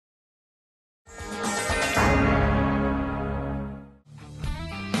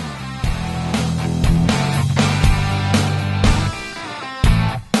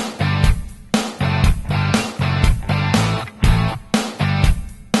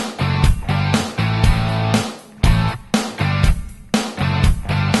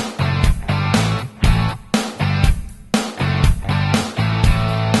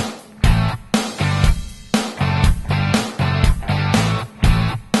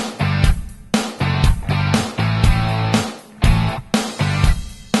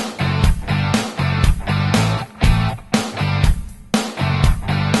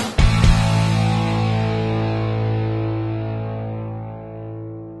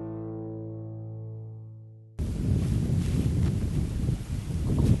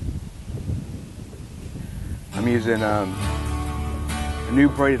using a new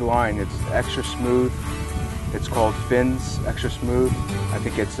braided line. It's extra smooth. It's called Fins Extra Smooth. I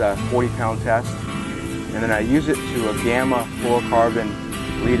think it's a 40-pound test. And then I use it to a gamma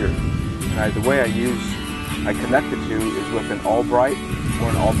fluorocarbon leader. And the way I connect the two is with an Albright or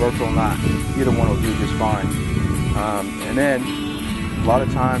an Alberto knot. Either one will do just fine. And then a lot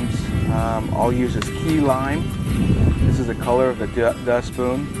of times I'll use this key lime. This is the color of the dust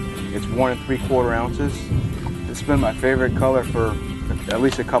spoon. It's 1 3/4 ounces. It's been my favorite color for at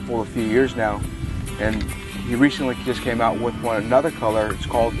least a few years now. And he recently just came out with another color. It's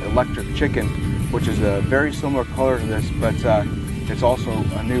called Electric Chicken, which is a very similar color to this, but it's also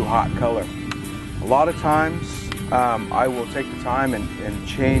a new hot color. A lot of times I will take the time and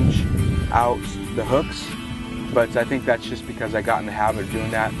change out the hooks, but I think that's just because I got in the habit of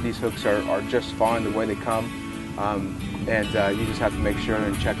doing that. These hooks are just fine the way they come, and you just have to make sure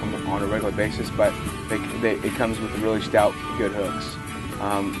and check them on a regular basis, but it comes with really stout, good hooks.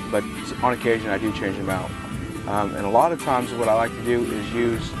 But on occasion I do change them out. And a lot of times what I like to do is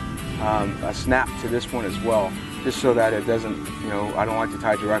use a snap to this one as well, just so that it doesn't, I don't like to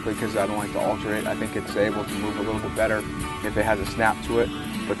tie directly because I don't like to alter it. I think it's able to move a little bit better if it has a snap to it.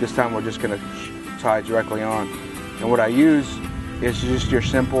 But this time we're just going to tie directly on. And what I use is just your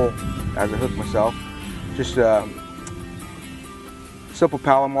simple, as a hook myself, just simple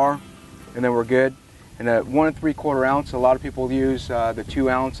Palomar, and then we're good. And a 1 3/4 ounce, a lot of people use the 2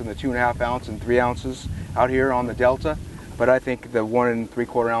 ounce and the 2.5 ounce and 3 ounces out here on the Delta, but I think the 1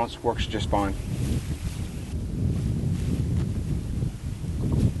 3/4 ounce works just fine.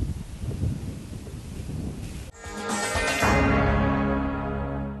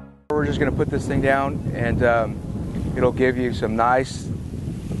 We're just going to put this thing down, and it'll give you some nice,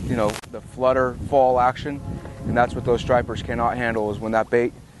 the flutter fall action, and that's what those stripers cannot handle, is when that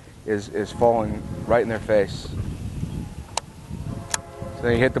bait is falling right in their face. So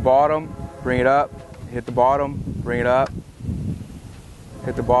then you hit the bottom, bring it up, hit the bottom, bring it up,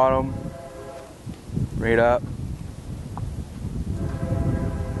 hit the bottom, bring it up.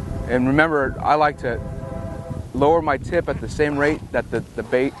 And remember, I like to lower my tip at the same rate that the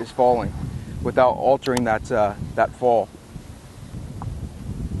bait is falling without altering that fall.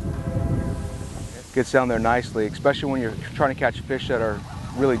 Gets down there nicely, especially when you're trying to catch fish that are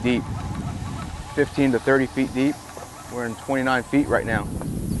really deep, 15 to 30 feet deep. We're in 29 feet right now.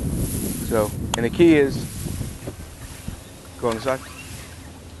 So, and the key is, go on the side,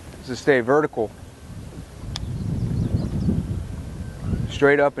 is to stay vertical,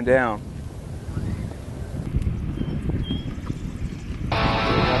 straight up and down.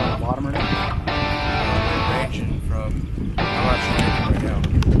 Bottom or not? Ranging from, I'm not sure right now.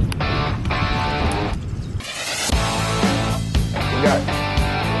 We got.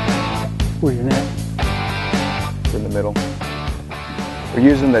 Where's your net? It's in the middle. We're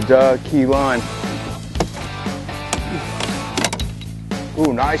using the key line.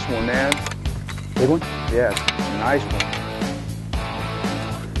 Ooh, nice one, man. Big one? Yeah, nice one.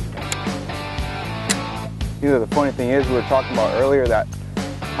 The funny thing is, we were talking about earlier that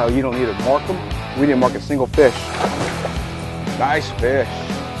how you don't need to mark them. We didn't mark a single fish. Nice fish.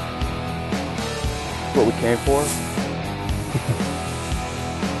 That's what we came for.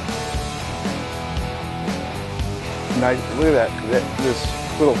 Nice. Look at that. This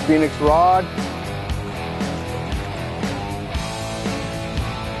little Phoenix rod.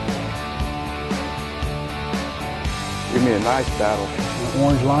 Give me a nice battle. The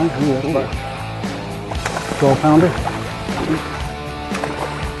orange line. Ooh, that's right. 12-pounder.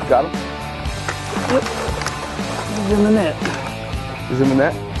 Got him? Yep. He's in the net. He's in the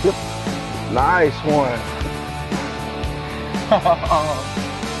net? Yep. Nice one.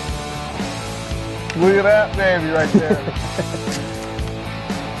 Look at that baby right there.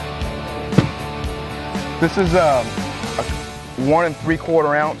 This is a 1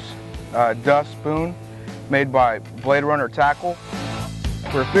 3/4 ounce dust spoon made by Blade Runner Tackle.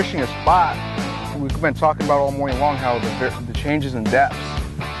 We're fishing a spot. We've been talking about all morning long how the changes in depths.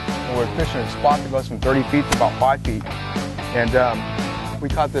 And we're fishing a spot that goes from 30 feet to about 5 feet. And we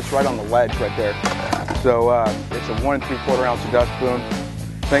caught this right on the ledge right there. So it's a 1 3/4 ounce dust spoon.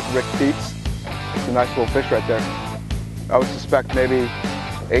 Thank you, Rick Peets. It's a nice little fish right there. I would suspect maybe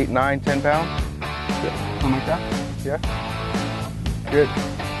 8, 9, 10 pounds. Yep. Something like that. Yeah. Good.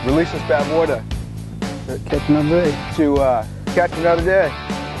 Release this bad boy to catch another day. Catch another day.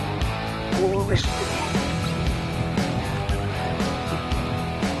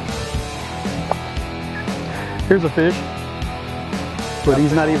 Here's a fish, but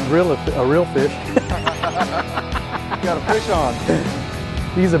he's not even a real fish. Got a fish on.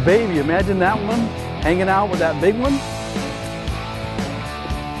 He's a baby. Imagine that one. hanging out with that big one.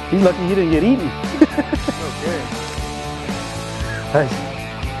 He's lucky he didn't get eaten. Okay.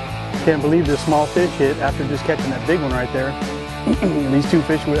 I can't believe this small fish hit after just catching that big one right there. And these two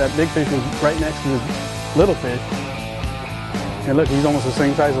fish, that big fish was right next to the little fish. And look, he's almost the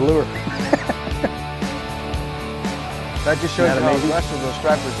same size as lure. That just shows you how aggressive those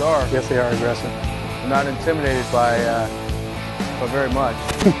stripers are. Yes, they are aggressive. They're not intimidated by very much.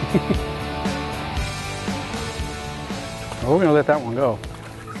 Well, we're gonna let that one go.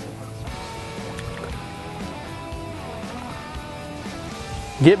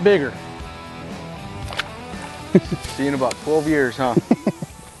 Get bigger. See you in about 12 years, huh?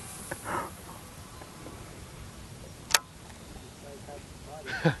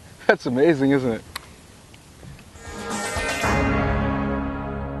 That's amazing, isn't it?